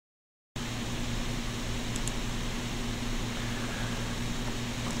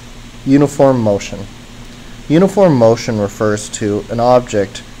Uniform motion. Uniform motion refers to an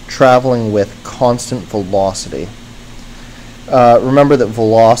object traveling with constant velocity. Remember that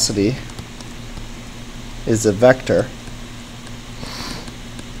velocity is a vector,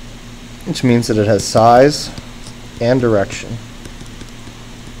 which means that it has size and direction.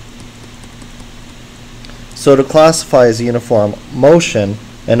 So to classify as uniform motion,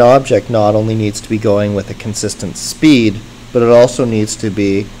 an object not only needs to be going with a consistent speed, but it also needs to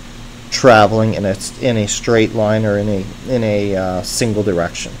be traveling in a straight line or in a single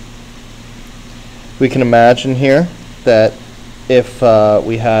direction. We can imagine here that if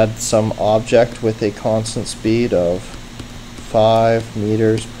we had some object with a constant speed of 5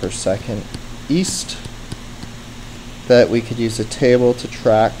 meters per second east, that we could use a table to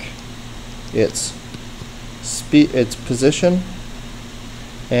track its position.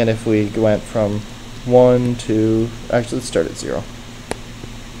 And if we went from 1 to, actually let's start at 0.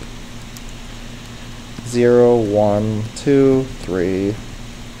 0, 1, 2, 3,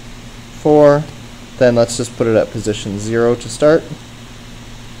 4. Then let's just put it at position 0 to start.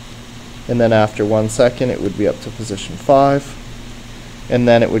 And then after 1 second it would be up to position 5. And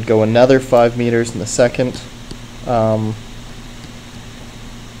then it would go another 5 meters in the second.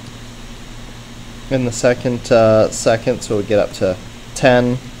 Second, so it would get up to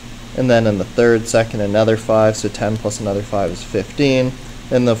 10. And then in the third second another 5, so 10 plus another 5 is 15.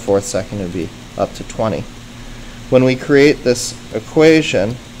 In the fourth second it would be up to 20. When we create this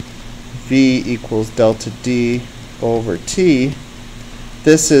equation, V equals delta D over T,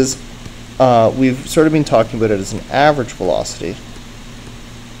 this is, we've sort of been talking about it as an average velocity.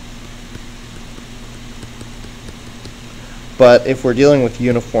 But if we're dealing with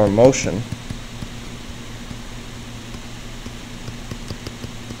uniform motion,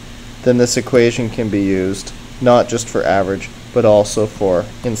 then this equation can be used not just for average, but also for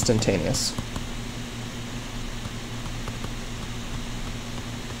instantaneous.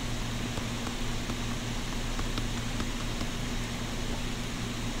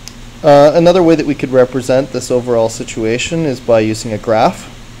 Another way that we could represent this overall situation is by using a graph.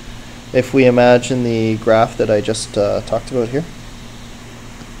 If we imagine the graph that I just talked about here.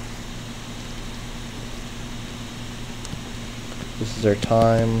 This is our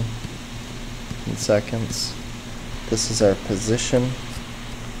time in seconds. This is our position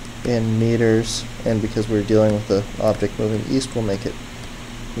in meters, and because we're dealing with the object moving east, we'll make it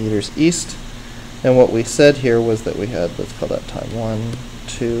meters east. And what we said here was that we had, let's call that time 1,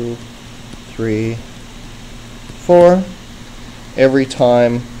 2, 3, 4. Every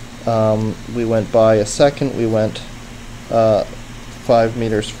time we went by a second, we went 5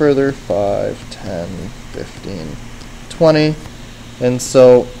 meters further, 5, 10, 15, 20. And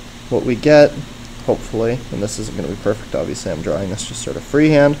so what we get, hopefully, and this isn't going to be perfect, obviously I'm drawing this just sort of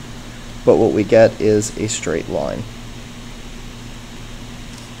freehand, but what we get is a straight line.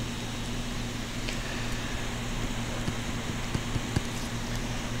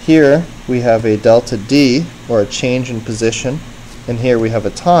 Here we have a delta D, or a change in position, and here we have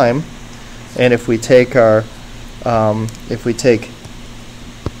a time. And if we take our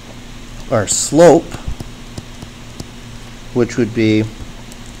slope, which would be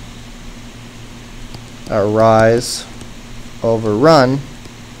our rise over run,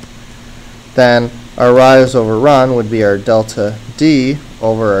 then our rise over run would be our delta D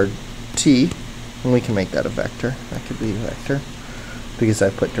over our T, and we can make that a vector. That could be a vector because I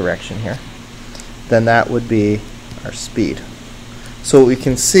put direction here. Then that would be our speed. So what we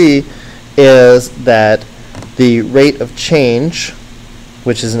can see is that the rate of change,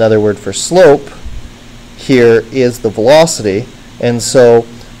 which is another word for slope, here is the velocity, and so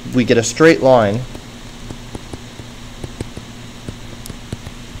we get a straight line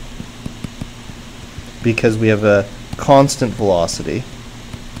because we have a constant velocity,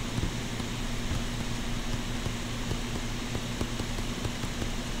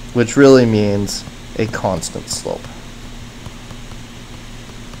 which really means a constant slope.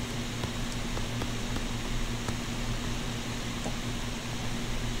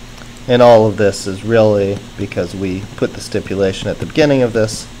 And all of this is really because we put the stipulation at the beginning of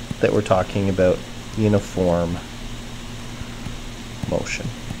this that we're talking about uniform motion.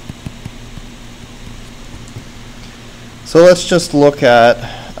 So let's just look at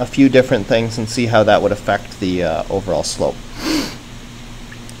a few different things and see how that would affect the overall slope.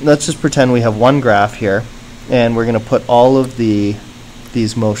 Let's just pretend we have one graph here, and we're going to put all of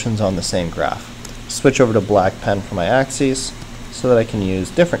these motions on the same graph. Switch over to black pen for my axes so that I can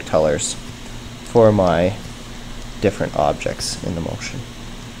use different colors for my different objects in the motion.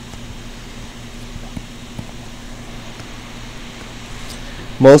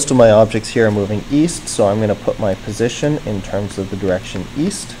 Most of my objects here are moving east, so I'm going to put my position in terms of the direction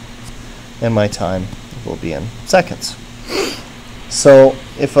east, and my time will be in seconds. So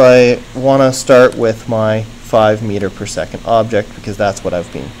if I want to start with my 5 meter per second object, because that's what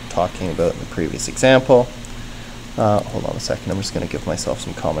I've been talking about in the previous example. Hold on a second, I'm just going to give myself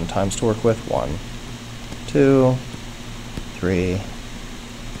some common times to work with. 1, 2, 3,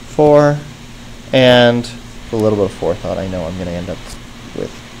 4, and with a little bit of forethought, I know I'm going to end up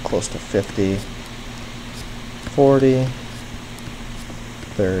with close to 50, 40,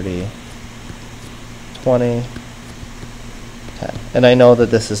 30, 20, 10. And I know that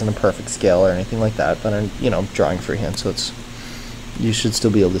this isn't a perfect scale or anything like that, but I'm, drawing freehand, so you should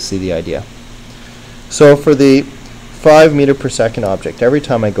still be able to see the idea. So for the 5 meter per second object, every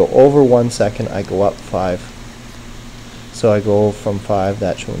time I go over 1 second, I go up 5. So I go from 5,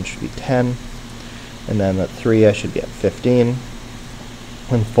 that one should be 10, and then at 3 I should be at 15,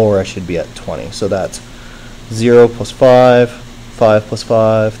 and 4 I should be at 20. So that's 0 plus 5, 5 plus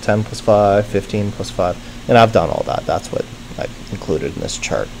 5, 10 plus 5, 15 plus 5, and I've done all that. That's what I've included in this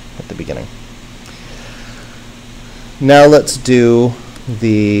chart at the beginning. Now let's do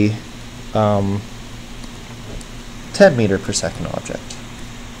the 10 meter per second object.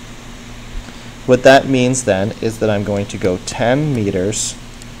 What that means then is that I'm going to go 10 meters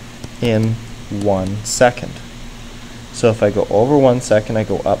in 1 second. So if I go over 1 second, I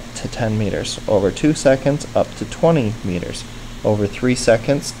go up to 10 meters. Over 2 seconds, up to 20 meters. Over 3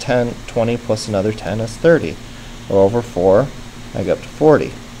 seconds, 10, 20 plus another 10 is 30. Or over 4, I go up to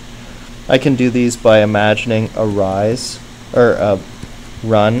 40. I can do these by imagining a rise, or a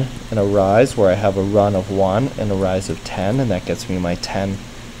run and a rise, where I have a run of 1 and a rise of 10, and that gets me my 10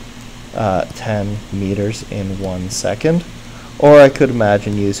 meters in 1 second. Or I could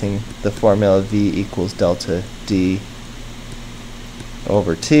imagine using the formula V equals delta D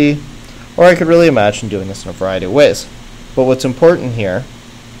over T, or I could really imagine doing this in a variety of ways. But what's important here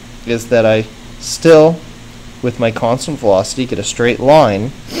is that I still, with my constant velocity, get a straight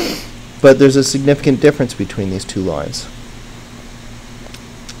line, but there's a significant difference between these two lines.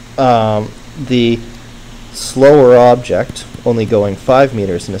 The slower object, only going 5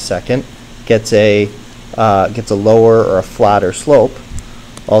 meters in a second, gets a lower or a flatter slope.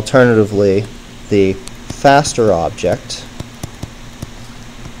 Alternatively, the faster object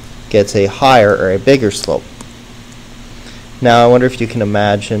gets a higher or a bigger slope. Now I wonder if you can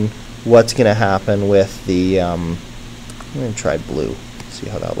imagine what's going to happen with the, I'm going to try blue, see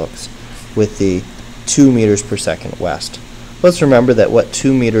how that looks, with the 2 meters per second west. Let's remember that what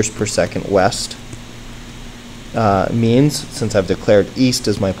 2 meters per second west means, since I've declared east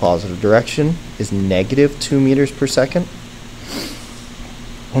as my positive direction, is negative 2 meters per second.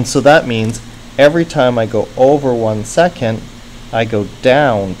 And so that means every time I go over 1 second, I go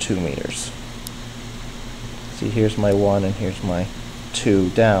down 2 meters. See, here's my 1 and here's my 2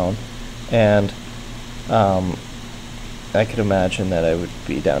 down. And I could imagine that I would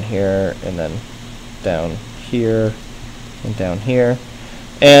be down here and then down here and down here.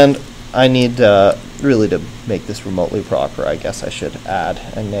 And I need really to make this remotely proper, I guess I should add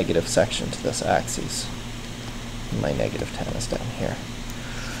a negative section to this axis. My negative 10 is down here.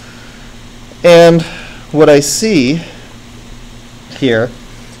 And what I see here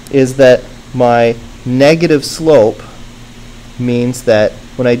is that my negative slope means that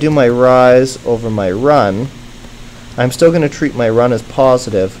when I do my rise over my run, I'm still going to treat my run as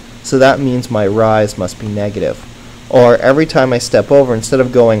positive, so that means my rise must be negative. Or every time I step over, instead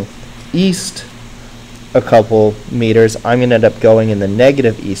of going east a couple meters, I'm going to end up going in the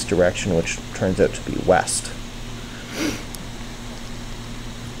negative east direction, which turns out to be west.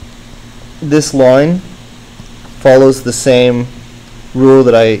 This line follows the same rule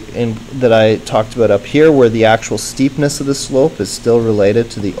that I talked about up here, where the actual steepness of the slope is still related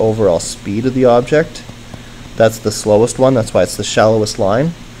to the overall speed of the object. That's the slowest one, that's why it's the shallowest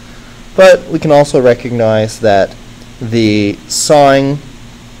line. But we can also recognize that the sign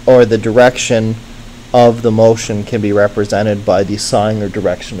or the direction of the motion can be represented by the sign or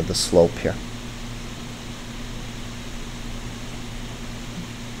direction of the slope here.